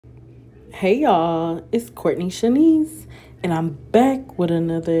Hey y'all, it's Courtney Shanice, and I'm back with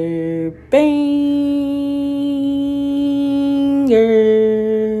another banger.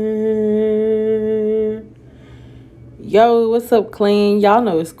 Yo, what's up, clan? Y'all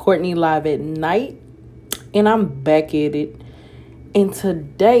know it's Courtney live at night, and I'm back at it. And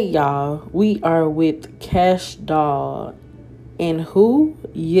today, y'all, we are with Kashdoll. And who?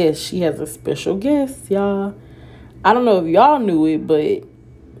 Yes, she has a special guest, y'all. I don't know if y'all knew it, but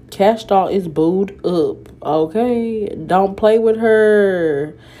Kashdoll is booed up, okay? Don't play with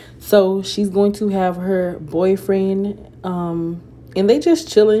her. So she's going to have her boyfriend, and they just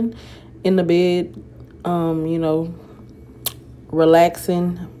chilling in the bed,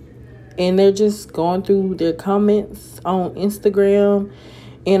 relaxing. And they're just going through their comments on Instagram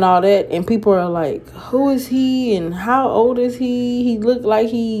and all that. And people are like, who is he and how old is he? He looked like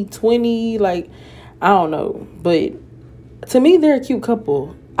he 20. Like, I don't know. But to me, they're a cute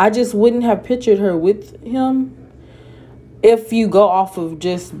couple. I just wouldn't have pictured her with him if you go off of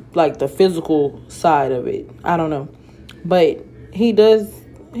just like the physical side of it. I don't know. But he does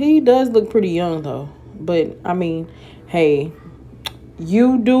look pretty young though. But I mean, hey,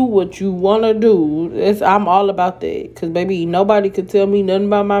 you do what you want to do. I'm all about that. Because, baby, nobody could tell me nothing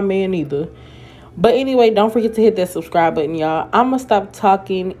about my man either. But anyway, don't forget to hit that subscribe button, y'all. I'm going to stop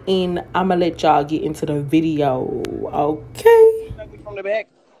talking and I'm going to let y'all get into the video. Okay? From the back.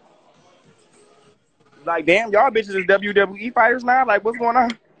 Like, damn, y'all bitches is WWE fighters now? Like, what's going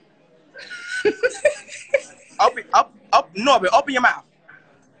on? Norbit, open your mouth.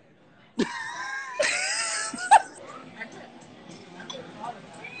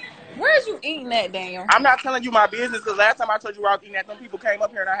 Where's you eating that, Daniel? I'm not telling you my business because last time I told you where I was eating at, some people came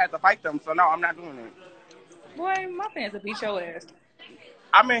up here and I had to fight them. So, no, I'm not doing it. Boy, my fans will beat your ass.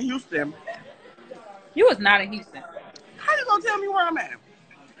 I'm in Houston. You was not in Houston. How you gonna tell me where I'm at?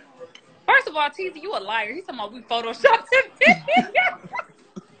 First of all, Teasy, you a liar. He's talking about we photoshopped him.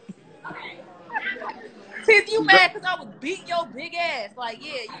 Teasy, you mad because I was beating your big ass. Like,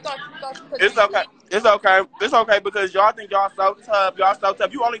 yeah, you thought you could. It's okay. It's okay. It's okay because y'all think y'all so tough. Y'all so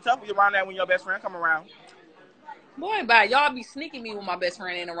tough. You only tough when you're around that when your best friend come around. Boy, bye. Y'all be sneaking me when my best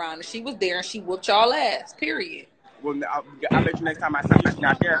friend ain't around. And she was there and she whooped y'all ass. Period. Well, I bet you next time I see you, she's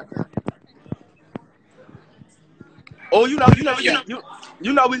not there. Oh, you know,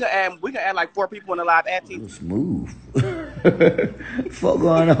 we can add like 4 people in the live ad team. Smooth. Fuck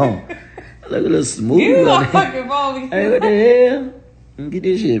going on? Look at this smooth. You are fucking phony. Hey, what the hell? Get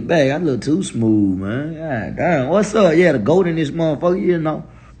this shit back. I look too smooth, man. God damn. What's up? Yeah, the goat in this motherfucker, you know.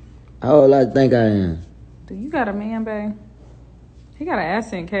 How old I think I am? Dude, you got a man, babe. He got an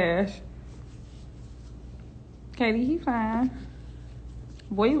ass in cash. Katie, he fine.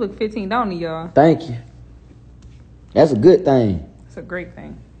 Boy, you look 15, don't you, y'all? Thank you. That's a good thing. It's a great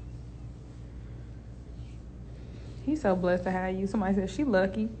thing. He's so blessed to have you. Somebody said she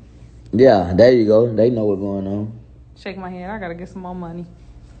lucky. Yeah, there you go. They know what's going on. Shake my head. I gotta get some more money.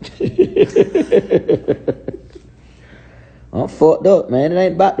 I'm fucked up, man. It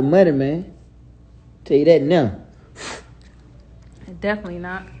ain't about the money, man. Tell you that now. Definitely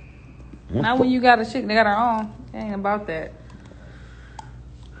not. Not when you got a chick that got her own. It ain't about that.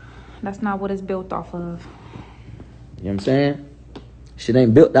 That's not what it's built off of. You know what I'm saying? Shit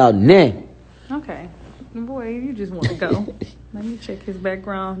ain't built out nothing. Okay. Boy, you just want to go. Let me check his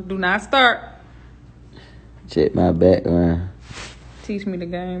background. Do not start. Check my background. Teach me the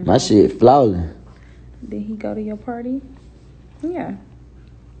game. My shit flawless. Did he go to your party? Yeah.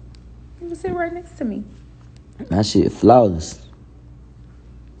 He was sitting right next to me. My shit flawless.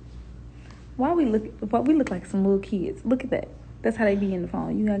 Why we look like some little kids? Look at that. That's how they be in the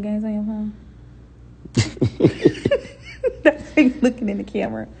phone. You got games on your phone? That's how you looking in the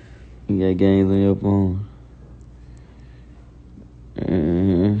camera. You got games on your phone.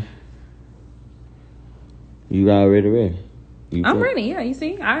 You already ready? I'm ready. Yeah, you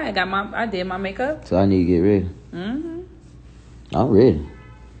see, I did my makeup. So I need to get ready. I'm ready.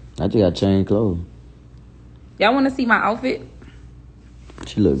 I just got to change clothes. Y'all want to see my outfit?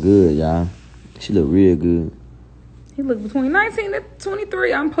 She look good, y'all. She look real good. He look between 19 and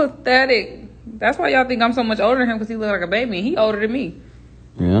 23. I'm pathetic. That's why y'all think I'm so much older than him, because he look like a baby and he older than me.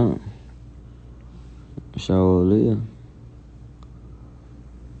 Yeah. Sure live.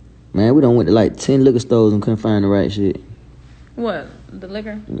 Man, we done went to like 10 liquor stores and couldn't find the right shit. What? The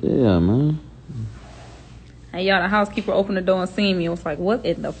liquor? Yeah, man. And y'all, the housekeeper opened the door and seen me and was like, what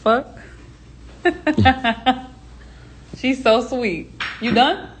in the fuck? She's so sweet. You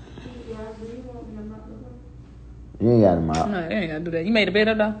done? You ain't got them out. No, you ain't gotta do that. You made a bed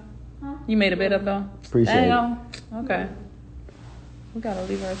up though? You made a bed up though? Appreciate it. Okay. We gotta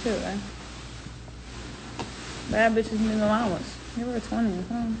leave her too, eh? Bad bitches need allowance. You were 20 or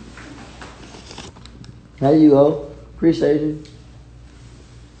something. How you go? Appreciate you.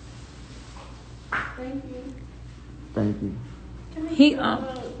 Thank you. Thank you. He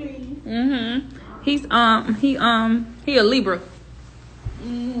he a Libra.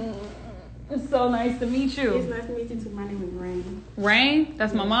 It's so nice to meet you. It's nice to meet you too. My name is Rain. Rain?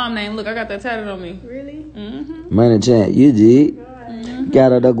 That's my mom's name. Look, I got that tatted on me. Really? Money chant, you did.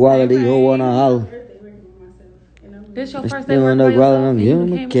 Got the quality who wanna house. This your first day Still working no for yourself? problem, and you You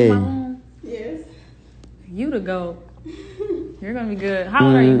don't came care. into my room? Yes. You the goat. You're gonna be good. How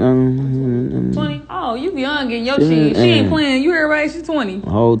old are you? 20? Oh, you young getting your shit. She ain't playing. You heard right? She's 20.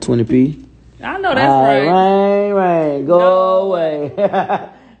 Whole 20p. I know that's right. Rain, go away.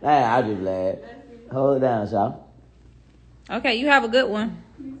 Nah, I just laugh. Hold it down, y'all. Okay, you have a good one.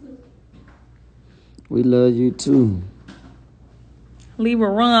 We love you too. Libra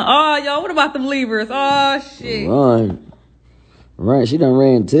run. Oh, yo, what about them Libras? Oh, shit. Run. She done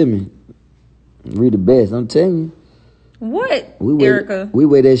ran to me. We the best, I'm telling you. What, Erica? We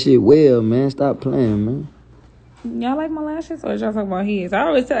wear that shit well, man. Stop playing, man. Y'all like my lashes or y'all talking about his? I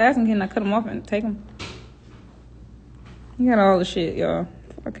always ask him, can I cut them off and take them? He got all the shit, y'all.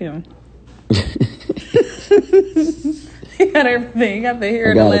 Fuck him. He got everything. He got the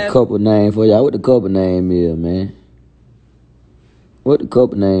hair. I got a couple name for y'all. What the couple name is, man? What the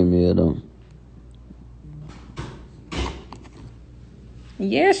couple name is, though?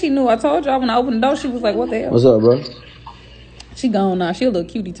 Yeah, she knew. I told y'all when I opened the door, she was like, what the hell? What's up, bro? She gone now. She a little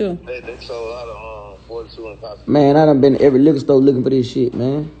cutie, too. They sold out of 42 and Costco. Man, I done been to every liquor store looking for this shit,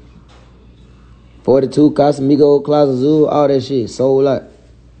 man. 42, Casamigo, Closet Zoo, all that shit. Sold out.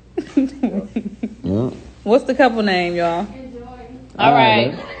 Yeah. What's the couple name, y'all? All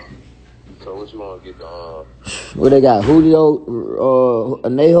right. So what you want to get the What they got? Julio,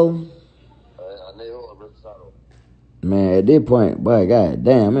 Anejo? Anejo or Reposado? Man, at this point, boy, god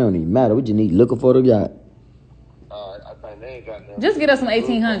damn, it don't even matter. We just need liquor for the yacht. I think they ain't got nothing. Just get us some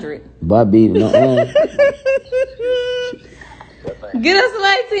 1800. Boy, beat it. Get us some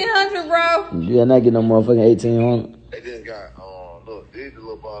 1800, bro. You got not get no motherfucking 1800. They just got, look, these the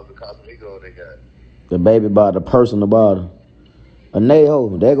little bars of Costco they got. The baby bottle, the personal bottle.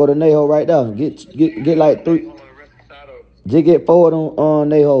 Anejo. There go the Anejo right there. Get like 3. Just get forward on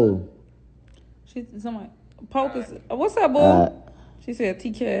Anejo. She's somebody. Pocus. What's up, boy? She said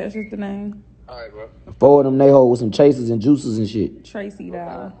T Cash is the name. All right, bro. Forward them Anejo with some chasers and juices and shit. Tracy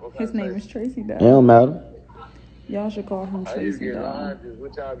Dow. His name is Tracy Dow. It don't matter. Y'all should call him Tracy Dow.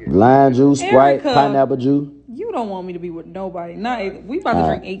 Lime juice, Sprite, Erica, pineapple juice. You don't want me to be with nobody. We about to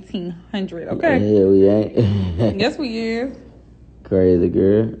drink 1800, okay? Yeah, we ain't. Yes, we is. Crazy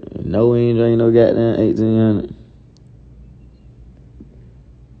girl. No, we ain't drink no goddamn 1800.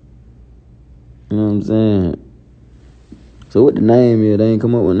 You know what I'm saying? So what the name is? They ain't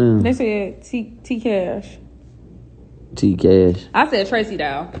come up with now. They said T Cash. T Cash. I said Tracy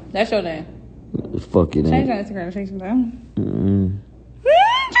Dow. That's your name. Fuck it, Change ain't. your Instagram. Change it down.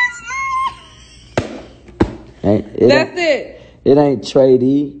 That's it. It ain't Trey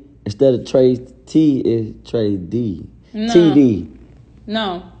D. Instead of Trey T, it's Trey D. No. TD.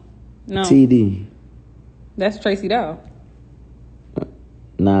 No. TD. That's Tracy Dow.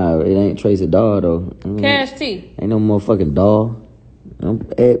 Nah, it ain't Tracy Doll though. Cash T. Ain't no motherfucking Doll.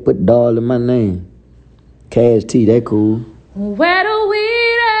 Put Doll in my name. Cash T, that cool. Where the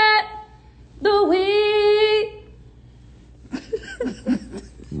weed at? The weed.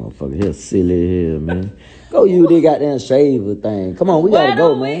 Motherfucker, here silly here, man. Go use this goddamn shaver thing. Come on, we gotta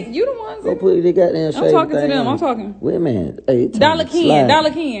go, man. You the one. Go put this goddamn shaver thing. I'm talking to them. I'm talking. Wait a minute. Hey, Dollar Ken.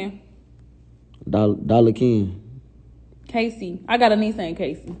 Dollar Ken. Casey. I got a niece named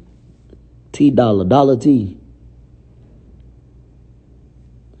Casey. Dollar T.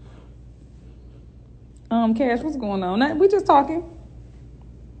 Cash, what's going on? We just talking.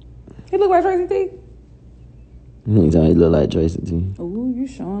 He look like Tracy T. Anytime he look like Tracy T. Ooh, you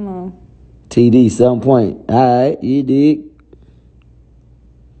showing off. TD, 7 point. Alright, you dig.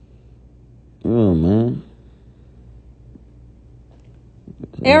 Oh, man.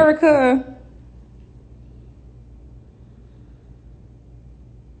 Erica.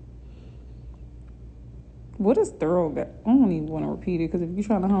 What is thorough? I don't even want to repeat it because if you're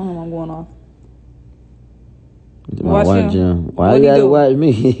trying to home him, I'm going off. Watch him. Why you gotta watch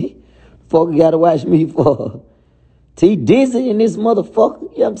me? Fuck you gotta watch me for? T Dizzy in this motherfucker. You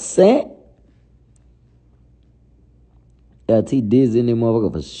know what I'm saying? Yeah, T Dizzy in this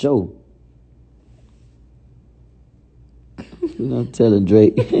motherfucker for sure. You know, I'm telling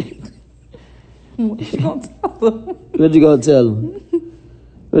Drake. What you gonna tell him? What you gonna tell him?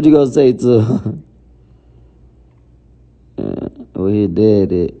 What you gonna say to her? Where his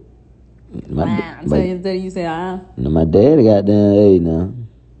dad at? So his daddy, you say, No, my daddy got down, hey, now.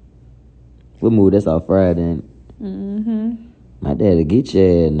 What movie? That's our Friday, ain't it? Mm-hmm. My daddy get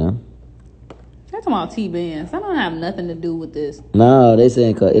your ass now. That's about T-bands. That don't have nothing to do with this. No, they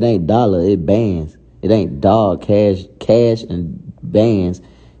saying cause it ain't dollar, it bands. It ain't dog, cash and bands.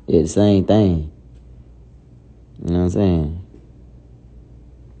 It's the same thing. You know what I'm saying?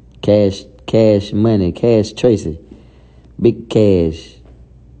 Cash money, cash Tracy. Big cash.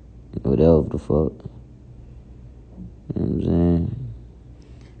 Whatever the fuck. You know what I'm saying?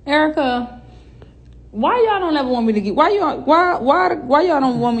 Erica, why y'all don't ever want me to get? Why y'all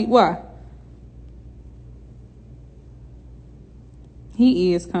don't want me? Why?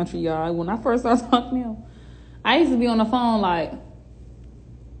 He is country, y'all. When I first started talking to him, I used to be on the phone like,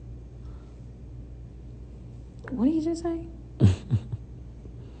 what did he just say?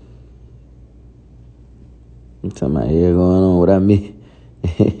 I'm talking about here going on what I mean.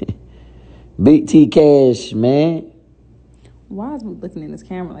 Big T Cash, man. Why is we looking in this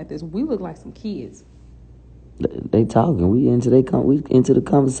camera like this? We look like some kids. They talking. We into the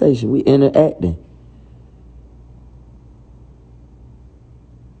conversation. We interacting.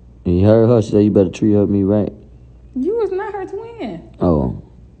 You heard her. She said you better treat her me right. You was not her twin. Oh.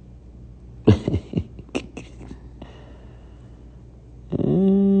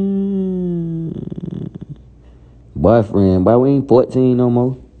 Boyfriend. Boy, we ain't 14 no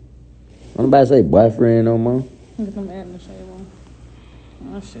more. Nobody say boyfriend no more. Get them adding the shade on.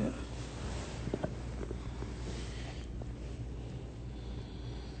 Oh, shit.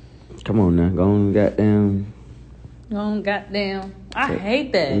 Come on now. Go on, goddamn. I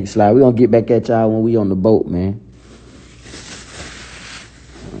hate that. Slide. We gonna get back at y'all when we on the boat, man.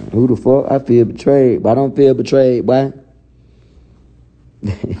 Who the fuck? I feel betrayed, but I don't feel betrayed, boy.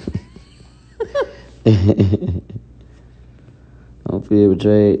 I don't feel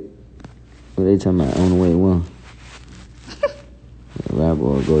betrayed. What they talking about? On the way one. Rapper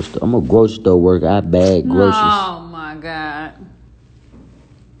or grocery store. I'm a grocery store worker. I bag groceries. Oh my God.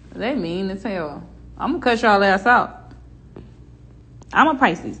 They mean as hell. I'm gonna cut y'all ass out. I'm a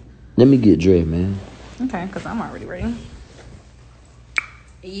Pisces. Let me get dressed, man. Okay, because I'm already ready.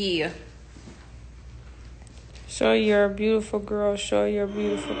 Yeah. Show you're a beautiful girl. Show you're a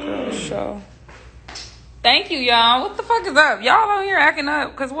beautiful girl. Show. Thank you, y'all. What the fuck is up? Y'all on here acting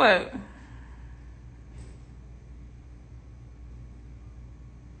up. Because what?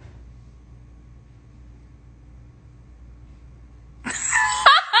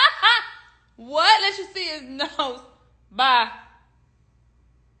 What? Let you see his nose. Bye.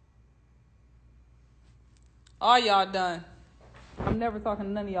 All y'all done. I'm never talking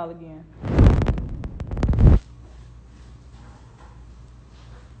to none of y'all again.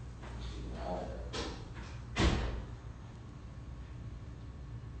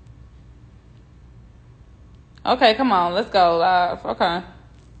 Okay, come on. Let's go live. Okay.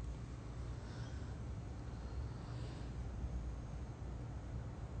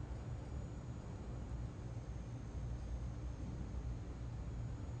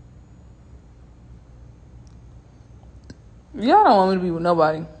 Y'all don't want me to be with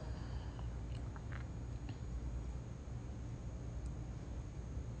nobody.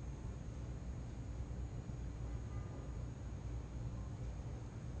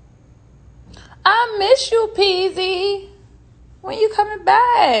 I miss you, Peasy. When you coming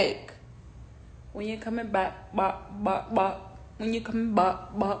back? When you coming back? Bop, bop, bop. When you coming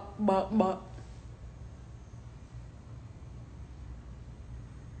back? Bop, bop, bop.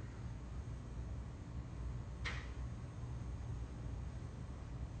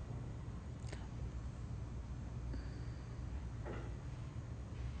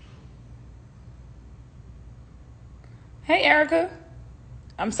 Hey, Erica.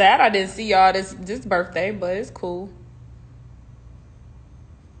 I'm sad I didn't see y'all this birthday, but it's cool.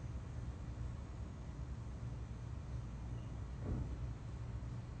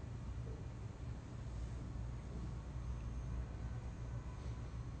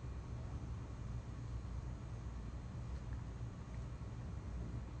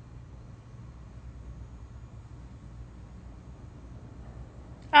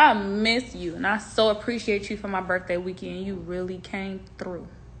 I miss you, and I so appreciate you for my birthday weekend. You really came through.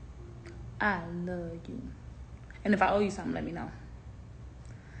 I love you. And if I owe you something, let me know.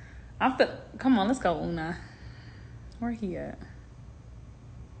 Come on, let's go, Una. Where he at?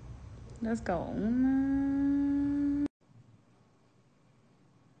 Let's go, Una.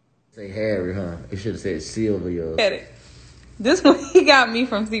 Say Harry, huh? It should have said Sylvia. Get it. This one he got me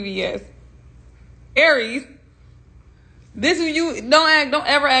from CVS. Aries. This one you don't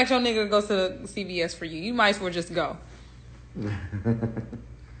ever ask your nigga to go to the CVS for you. You might as well just go. What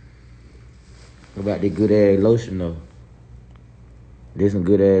about the good ass lotion though? There's some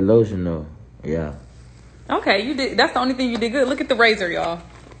good ass lotion though. Yeah. Okay, you did. That's the only thing you did good. Look at the razor, y'all.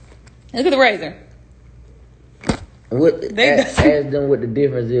 Look at the razor. Ask them what the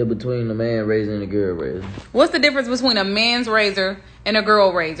difference is between a man razor and a girl razor. What's the difference between a man's razor and a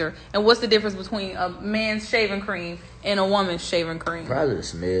girl razor? And what's the difference between a man's shaving cream and a woman's shaving cream? Probably the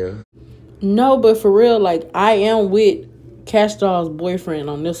smell. No, but for real, like, I am with Kashdoll's boyfriend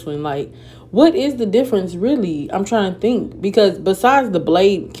on this one. Like, what is the difference, really? I'm trying to think. Because besides the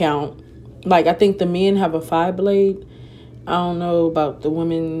blade count, like, I think the men have a 5 blade. I don't know about the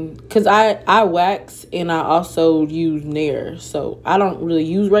women. Because I wax and I also use Nair. So, I don't really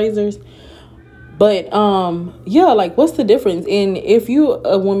use razors. But, yeah, like, what's the difference? And if you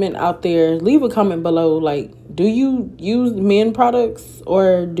a woman out there, leave a comment below. Like, do you use men products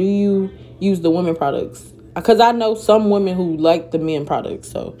or do you use the women products? Because I know some women who like the men products.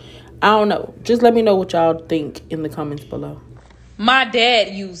 So, I don't know. Just let me know what y'all think in the comments below. My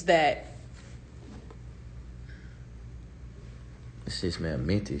dad used that. This shit smell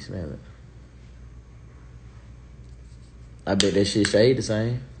minty. Smell it. I bet that shit shade the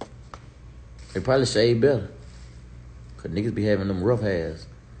same. They probably shade better. Cause niggas be having them rough hairs.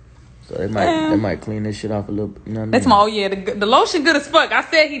 So they might clean this shit off a little. You know what I mean? That's my the lotion good as fuck. I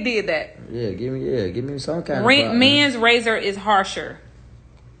said he did that. Yeah, give me some kind of men's razor is harsher.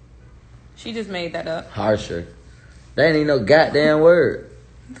 She just made that up. Harsher. That ain't even no goddamn word.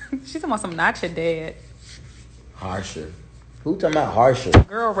 She's talking about some not your dad. Harsher. Who talking about harsher?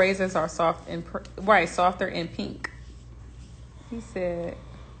 Girl razors are softer and pink. He said.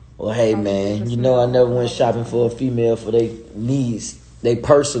 Well, hey man, you know I never went shopping for a female for their needs, their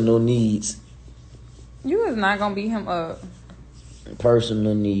personal needs. You is not gonna beat him up.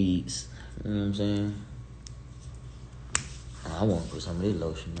 Personal needs. You know what I'm saying? I want to put some of this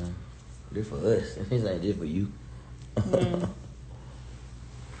lotion on. This for us. This ain't just for you.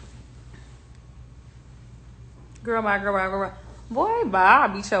 Girl, bye. Boy, bye. I'll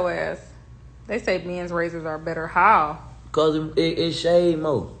beat your ass. They say men's razors are better. How? Because it's shade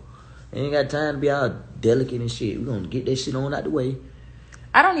more. Ain't got time to be all delicate and shit. We gonna get that shit on out the way.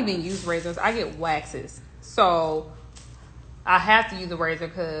 I don't even use razors. I get waxes. So, I have to use a razor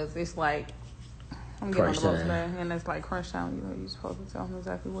because it's like, I'm getting on the boat today. And it's like crunch time. You know, you're supposed to tell him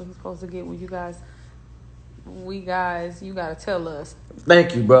exactly what he's supposed to get. Well, you guys, you gotta tell us.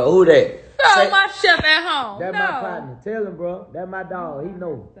 Thank you, bro. Who that? Oh, my chef at home. That's my partner. Tell him, bro. That's my dog. He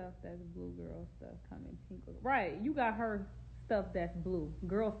know. Stuff that's blue, girl stuff coming pink. Right. You got her stuff that's blue.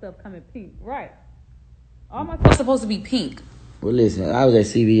 Girl stuff coming pink. Right. All my stuff supposed to be pink. Well, listen. I was at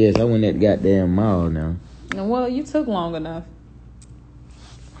CVS. I went at the goddamn mall now. Well, you took long enough.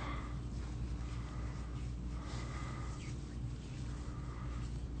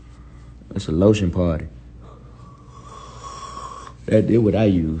 It's a lotion party. That did what I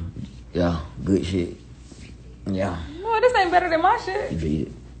use. Yeah, good shit. Yeah. No, this ain't better than my shit. You beat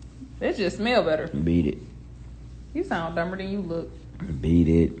it. It just smell better. You beat it. You sound dumber than you look. You beat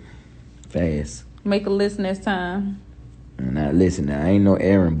it. Fast. Make a list next time. Now listen, now I ain't no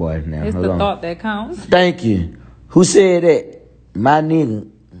errand boy now. It's Hold the on. thought that counts. Thank you. Who said that? My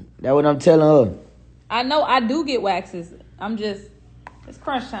nigga. That what I'm telling her. I know I do get waxes. It's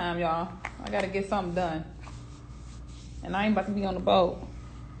crunch time, y'all. I gotta get something done. And I ain't about to be on the boat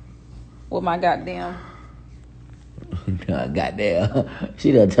with my goddamn. Goddamn.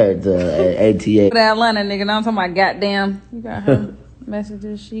 She done turned to ATA. That Atlanta nigga, now I'm talking about goddamn. You got her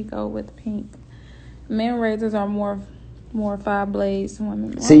messages. She go with pink. Men razors are more 5 blades.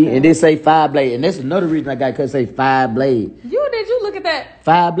 Women. See, and they say 5 blade, and that's another reason I got to say 5 blade. Did you look at that?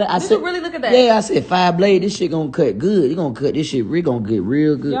 5 blade. Did you really look at that? Yeah, I said 5 blade. This shit gonna cut good. You gonna cut this shit. We gonna get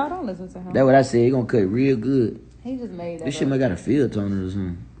real good. Y'all don't listen to him. That's what I said. He gonna cut real good. He just made that. This shit might got a filter on it or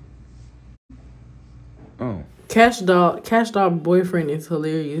something. Oh. Kashdoll boyfriend is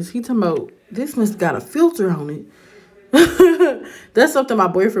hilarious. He talking about this must got a filter on it. That's something my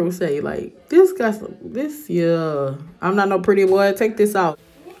boyfriend would say. Like, yeah. I'm not no pretty boy. Take this out.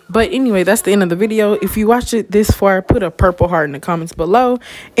 But anyway, that's the end of the video. If you watched it this far, put a purple heart in the comments below.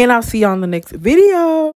 And I'll see you on the next video.